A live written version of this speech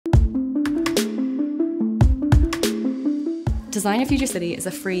Design Your Future City is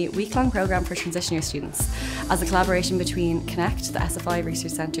a free week-long programme for transition year students as a collaboration between Connect, the SFI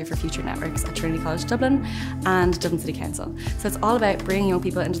Research Centre for Future Networks at Trinity College Dublin, and Dublin City Council. So it's all about bringing young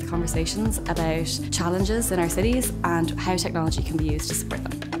people into the conversations about challenges in our cities and how technology can be used to support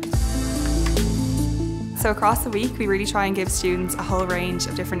them. So across the week, we really try and give students a whole range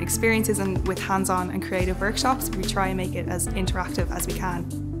of different experiences, and with hands-on and creative workshops, we try and make it as interactive as we can.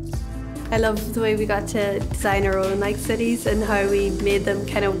 I love the way we got to design our own cities and how we made them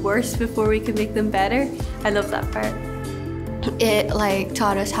kind of worse before we could make them better. I love that part. It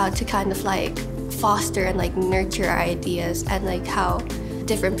taught us how to kind of foster and nurture our ideas, and how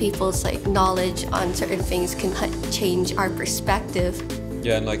different people's knowledge on certain things can change our perspective.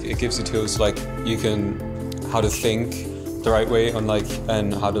 Yeah, and it gives you tools you can how to think the right way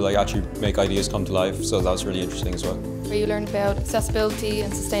and how to actually make ideas come to life. So that was really interesting as well. Where you learn about accessibility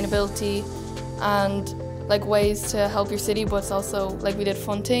and sustainability and ways to help your city, but it's also we did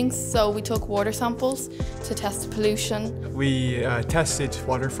fun things. So we took water samples to test pollution. We tested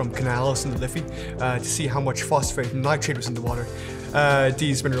water from canals in the Liffey to see how much phosphate and nitrate was in the water.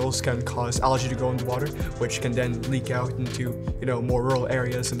 These minerals can cause algae to go in the water, which can then leak out into more rural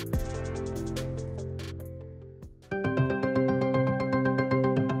areas.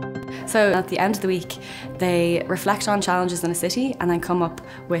 So at the end of the week, they reflect on challenges in a city and then come up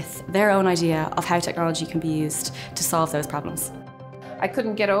with their own idea of how technology can be used to solve those problems. I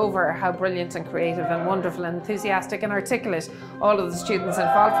couldn't get over how brilliant and creative and wonderful and enthusiastic and articulate all of the students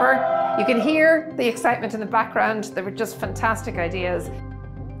involved were. You could hear the excitement in the background. They were just fantastic ideas.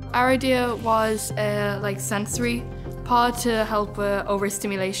 Our idea was a sensory pod to help with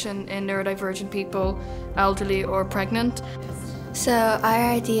overstimulation in neurodivergent people, elderly or pregnant. So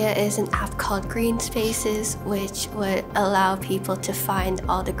our idea is an app called Green Spaces, which would allow people to find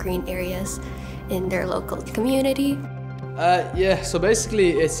all the green areas in their local community. Yeah, so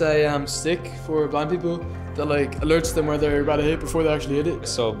basically it's a stick for blind people that alerts them where they're about to hit before they actually hit it.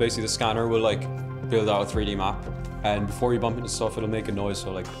 So basically the scanner will build out a 3D map, and before you bump into stuff it'll make a noise,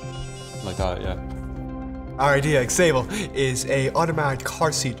 so like that, yeah. Our idea, Xable, is an automatic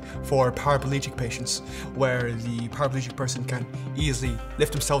car seat for paraplegic patients, where the paraplegic person can easily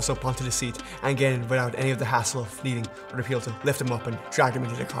lift themselves up onto the seat and get in without any of the hassle of needing other people to lift them up and drag them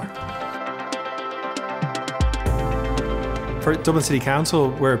into the car. For Dublin City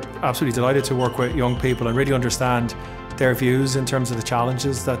Council, we're absolutely delighted to work with young people and really understand their views in terms of the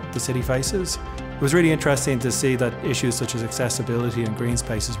challenges that the city faces. It was really interesting to see that issues such as accessibility and green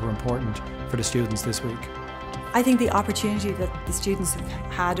spaces were important for the students this week. I think the opportunity that the students have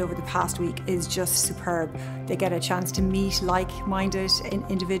had over the past week is just superb. They get a chance to meet like-minded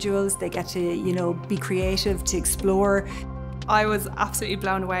individuals. They get to, be creative, to explore. I was absolutely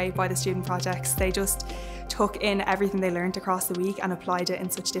blown away by the student projects. They just took in everything they learned across the week and applied it in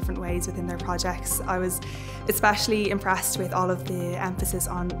such different ways within their projects. I was especially impressed with all of the emphasis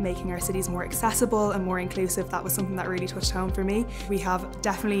on making our cities more accessible and more inclusive. That was something that really touched home for me. We have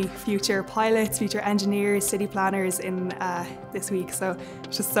definitely future pilots, future engineers, city planners in this week, so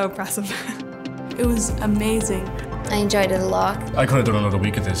it's just so impressive. It was amazing. I enjoyed it a lot. I could have done another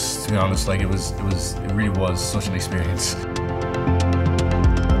week of this, to be honest. It really was such an experience.